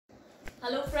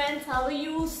Hello friends, how are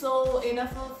you? So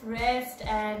enough of rest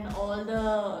and all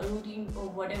the routine or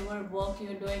whatever work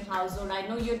you're doing, household. I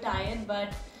know you're tired,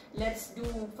 but let's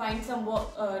find some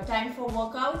time for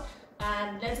workout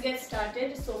and let's get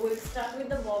started. So we'll start with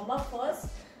the warm up first.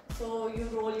 So you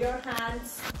roll your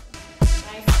hands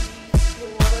nicely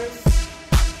towards,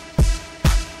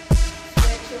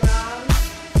 stretch your arms.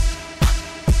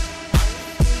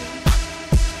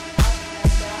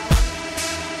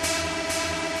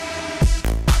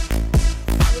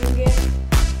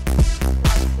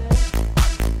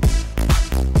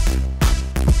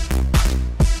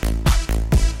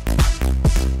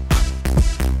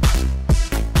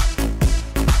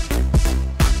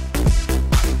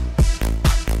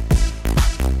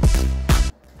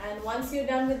 Once you're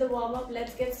done with the warm-up,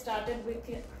 let's get started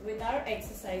with our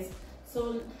exercise.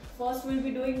 So first we'll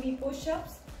be doing knee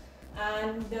push-ups,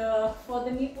 and for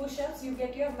the knee push-ups you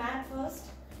get your mat first,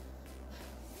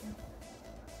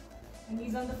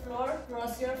 knees on the floor,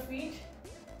 cross your feet,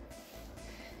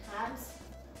 hands,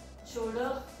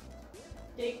 shoulder,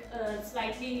 take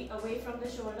slightly away from the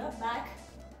shoulder, back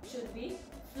should be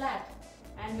flat,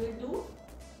 and we'll do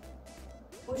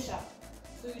push-up.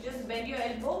 So you just bend your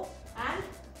elbow and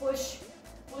push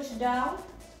down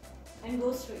and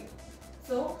go straight.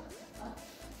 So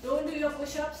don't do your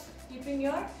push-ups keeping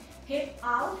your hip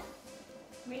out.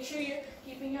 Make sure you're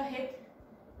keeping your hip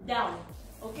down.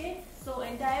 Okay, so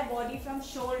entire body from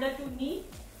shoulder to knee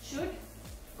should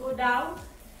go down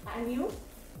and you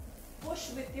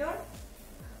push with your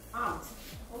arms.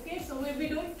 Okay, so we'll be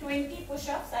doing 20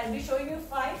 push-ups. I'll be showing you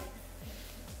 5.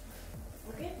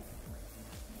 Okay,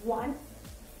 1,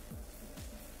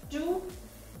 2,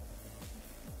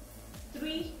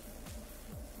 3,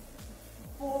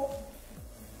 4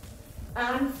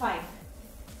 and 5.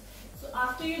 So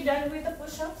after you're done with the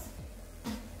push-ups,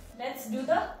 let's do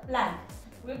the plank.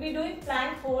 We'll be doing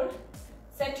plank hold.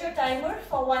 Set your timer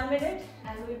for 1 minute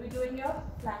and we'll be doing your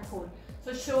plank hold.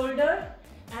 So shoulder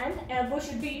and elbow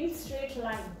should be in straight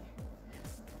line.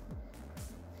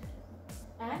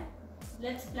 And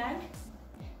let's plank.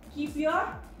 Keep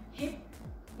your hip,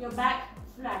 your back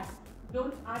flat.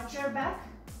 Don't arch your back.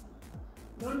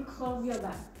 Don't curve your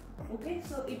back. Okay,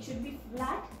 so it should be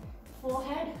flat.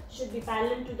 Forehead should be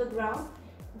parallel to the ground.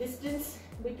 Distance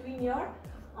between your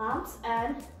arms,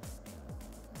 and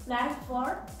plank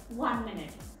for 1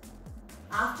 minute.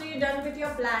 After you're done with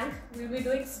your plank, we'll be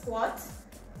doing squats.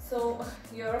 So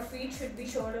your feet should be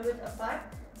shoulder width apart,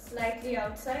 slightly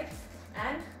outside,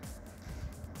 and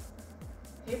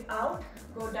hip out,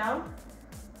 go down,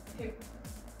 hip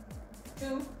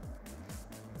 2,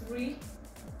 3,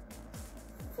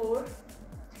 4.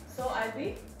 So I'll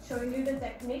be showing you the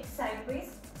technique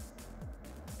sideways.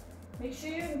 Make sure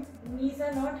your knees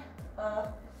are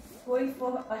not going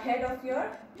for ahead of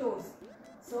your toes.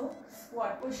 So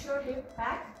squat, push your hip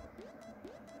back,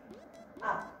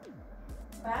 up,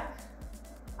 back,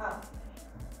 up.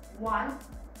 1,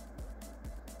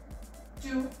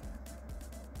 2,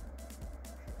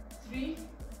 3,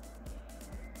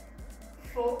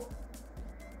 4,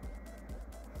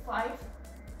 5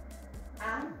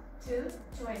 and till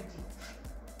 20.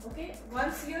 Okay,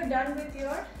 once you're done with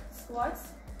your squats,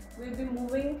 we'll be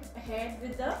moving ahead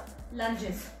with the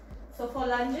lunges. So for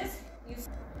lunges, you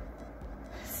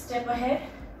step ahead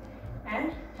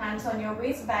and hands on your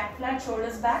waist, back flat,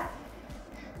 shoulders back,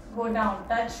 go down,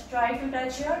 try to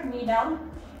touch your knee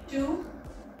down. 2,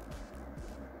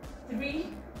 3,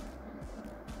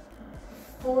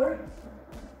 4,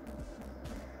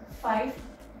 5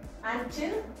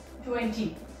 until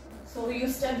 20. So you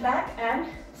step back and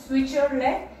switch your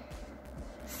leg.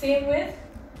 Same with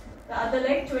the other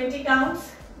leg, 20 counts.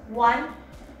 1,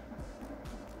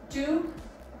 2,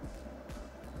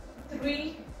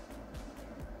 3,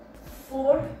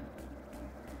 4,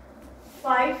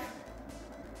 5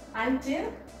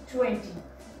 until 20.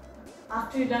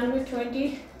 After you're done with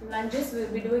 20 lunges, we'll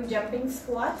be doing jumping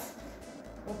squats.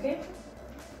 Okay,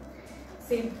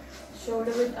 same,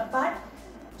 shoulder width apart,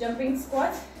 jumping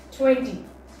squats, 20.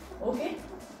 Okay,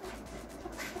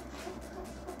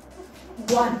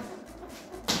 1,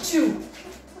 2,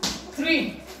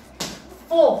 3,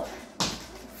 4,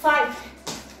 5,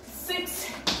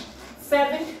 6,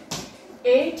 7,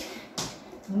 8,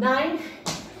 9,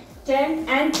 10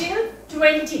 until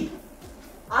 20.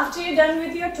 After you're done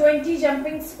with your 20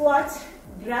 jumping squats,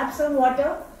 grab some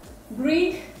water,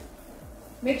 breathe,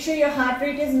 make sure your heart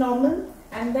rate is normal,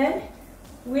 and then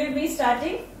we'll be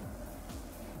starting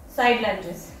side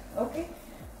lunges. Okay,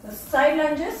 the side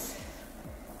lunges,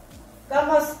 come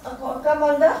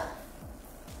on the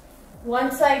one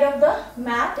side of the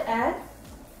mat and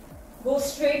go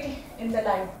straight in the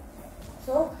line.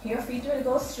 So your feet will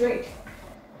go straight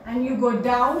and you go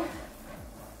down,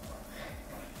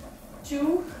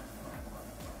 2,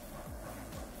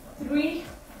 3,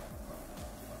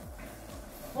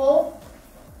 4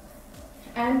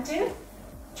 until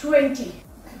 20.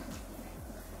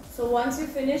 So once you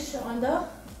finish on the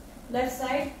left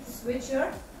side, switch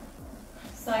your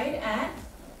side and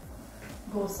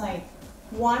go side.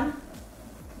 1,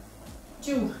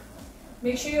 2.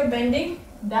 Make sure you're bending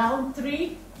down.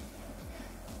 3.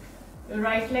 Your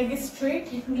right leg is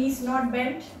straight, knees not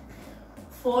bent.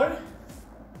 4,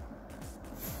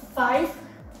 5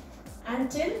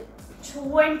 until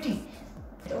 20.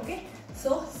 Okay,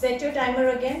 so set your timer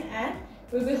again and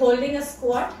we'll be holding a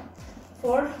squat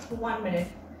for 1 minute.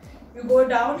 You go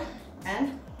down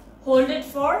and hold it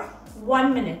for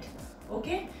 1 minute.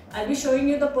 Okay, I'll be showing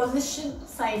you the position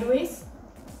sideways.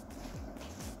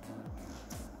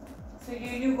 So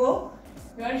here you go.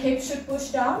 Your hips should push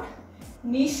down,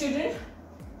 knees shouldn't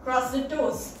cross the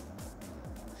toes.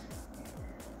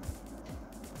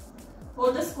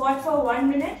 Hold the squat for 1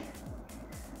 minute.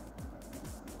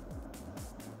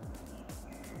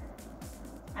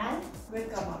 And we'll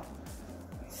come up.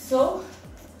 So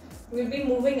we'll be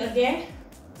moving again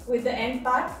with the end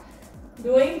part,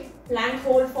 doing plank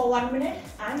hold for 1 minute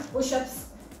and push-ups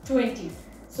 20.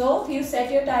 So you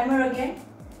set your timer again.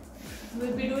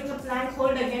 We'll be doing a plank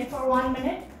hold again for 1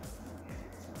 minute.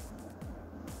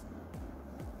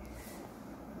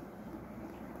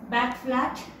 Back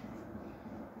flat,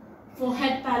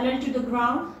 forehead parallel to the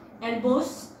ground,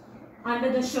 elbows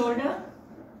under the shoulder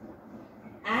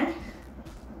and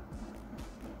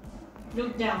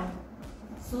look down.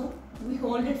 So we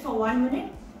hold it for 1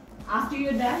 minute. After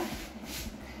you're done,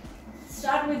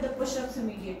 start with the push-ups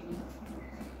immediately.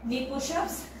 Knee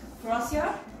push-ups, cross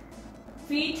your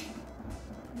feet,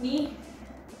 knee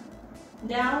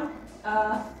down,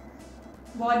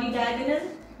 body diagonal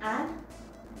and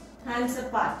hands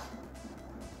apart.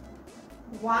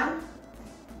 1,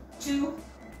 2,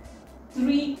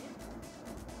 3,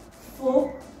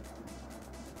 4,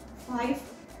 5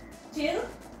 till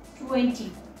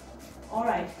 20.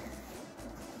 Alright.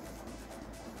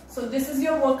 So this is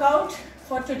your workout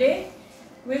for today.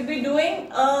 We'll be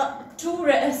doing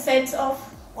 2 sets of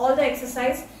all the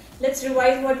exercise. Let's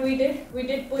revise what we did. We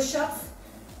did push-ups,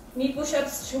 knee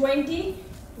push-ups 20.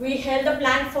 We held the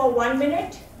plank for 1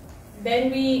 minute.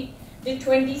 Then we did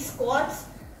 20 squats.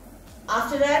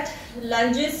 After that,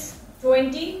 lunges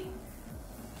 20,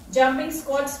 jumping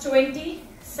squats 20,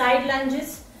 side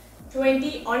lunges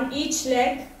 20 on each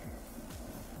leg.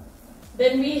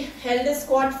 Then we held the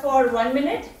squat for 1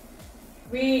 minute.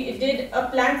 We did a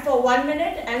plank for 1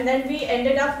 minute and then we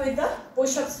ended up with the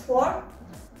push-ups for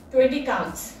 20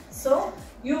 counts. So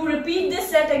you repeat this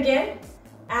set again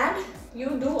and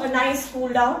you do a nice cool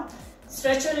down.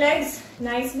 Stretch your legs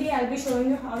nicely. I'll be showing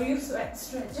you how you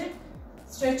stretch it.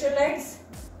 Stretch your legs,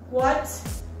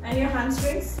 quads and your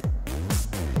hamstrings.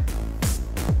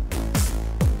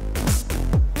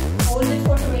 Hold it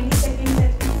for 20 seconds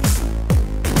at least.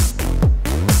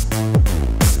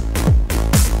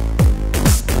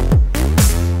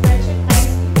 Stretch it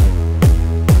nicely.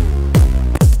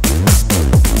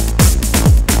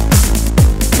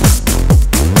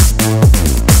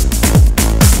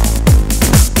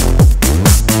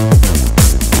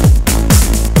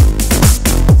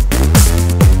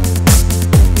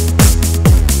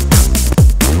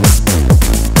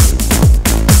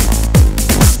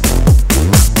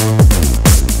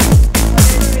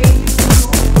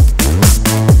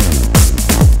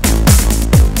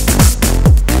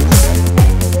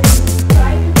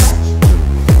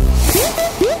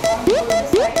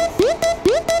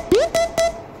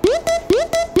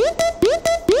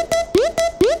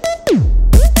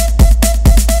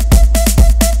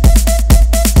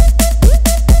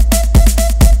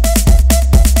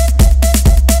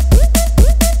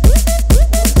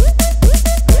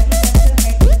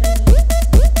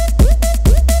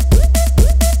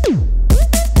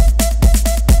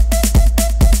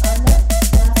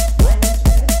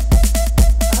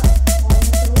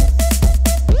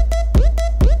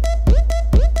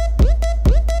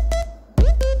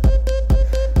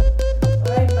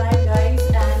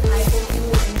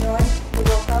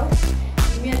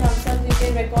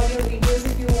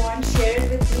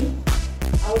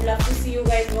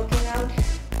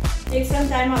 Take some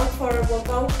time out for a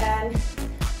workout and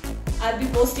I'll be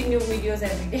posting new videos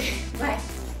every day. Bye.